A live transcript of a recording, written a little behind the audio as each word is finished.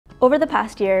Over the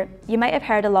past year, you might have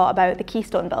heard a lot about the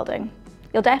Keystone Building.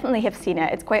 You'll definitely have seen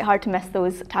it, it's quite hard to miss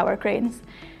those tower cranes.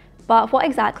 But what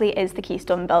exactly is the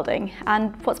Keystone Building,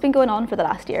 and what's been going on for the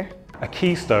last year? A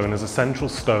keystone is a central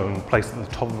stone placed at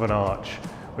the top of an arch,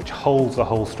 which holds the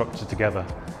whole structure together.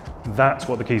 That's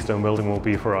what the Keystone Building will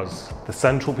be for us, the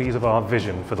central piece of our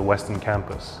vision for the Western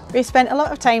Campus. We've spent a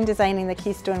lot of time designing the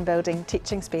Keystone Building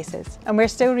teaching spaces, and we're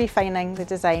still refining the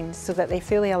designs so that they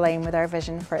fully align with our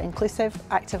vision for inclusive,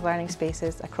 active learning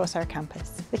spaces across our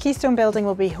campus. The Keystone Building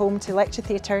will be home to lecture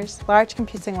theatres, large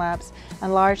computing labs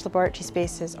and large laboratory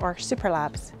spaces, or super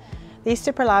labs. These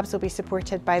super labs will be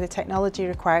supported by the technology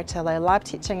required to allow lab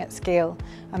teaching at scale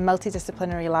and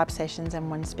multidisciplinary lab sessions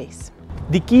in one space.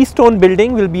 The Keystone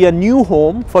Building will be a new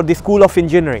home for the School of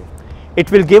Engineering.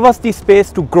 It will give us the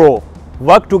space to grow,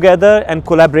 work together and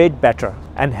collaborate better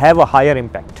and have a higher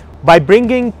impact. By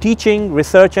bringing teaching,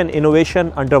 research and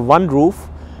innovation under one roof,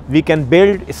 we can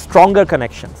build stronger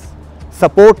connections,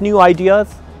 support new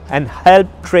ideas and help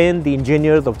train the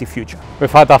engineers of the future.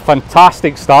 We've had a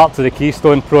fantastic start to the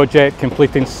Keystone project,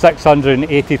 completing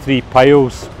 683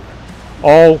 piles,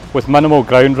 all with minimal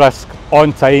ground risk,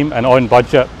 on time and on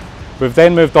budget. We've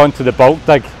then moved on to the bulk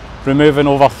dig, removing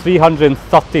over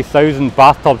 330,000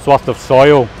 bathtubs worth of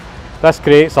soil. This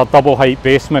creates a double height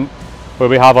basement where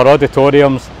we have our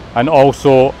auditoriums and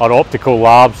also our optical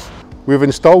labs. We've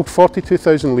installed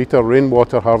 42,000 litre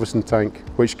rainwater harvesting tank,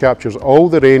 which captures all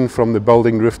the rain from the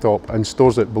building rooftop and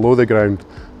stores it below the ground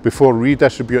before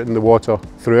redistributing the water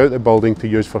throughout the building to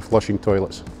use for flushing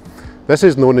toilets. This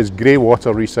is known as grey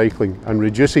water recycling and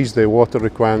reduces the water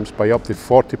requirements by up to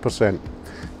 40%,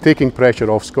 taking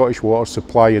pressure off Scottish Water's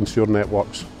supply and sewer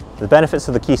networks. The benefits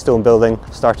of the Keystone Building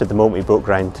started the moment we broke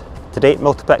ground. To date,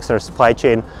 Multiplex and our supply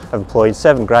chain have employed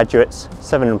 7 graduates,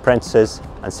 7 apprentices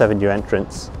and 7 new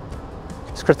entrants.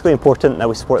 It's critically important that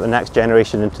we support the next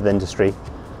generation into the industry.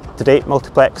 To date,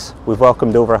 Multiplex, we've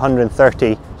welcomed over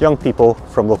 130 young people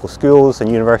from local schools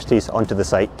and universities onto the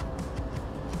site.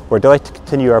 We're delighted to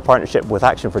continue our partnership with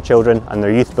Action for Children and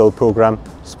their Youth Build programme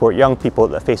to support young people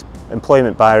that face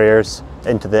employment barriers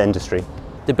into the industry.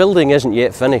 The building isn't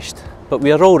yet finished, but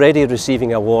we are already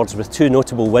receiving awards with 2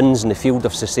 notable wins in the field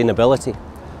of sustainability.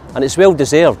 And it's well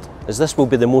deserved, as this will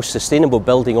be the most sustainable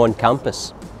building on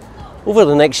campus. Over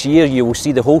the next year you will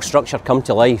see the whole structure come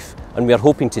to life, and we are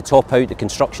hoping to top out the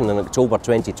construction in October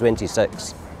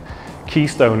 2026.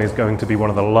 Keystone is going to be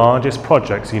one of the largest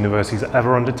projects the university has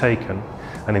ever undertaken,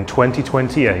 and in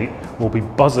 2028 we'll be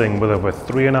buzzing with over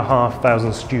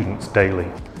 3,500 students daily.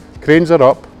 Cranes are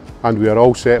up and we are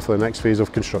all set for the next phase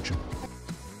of construction.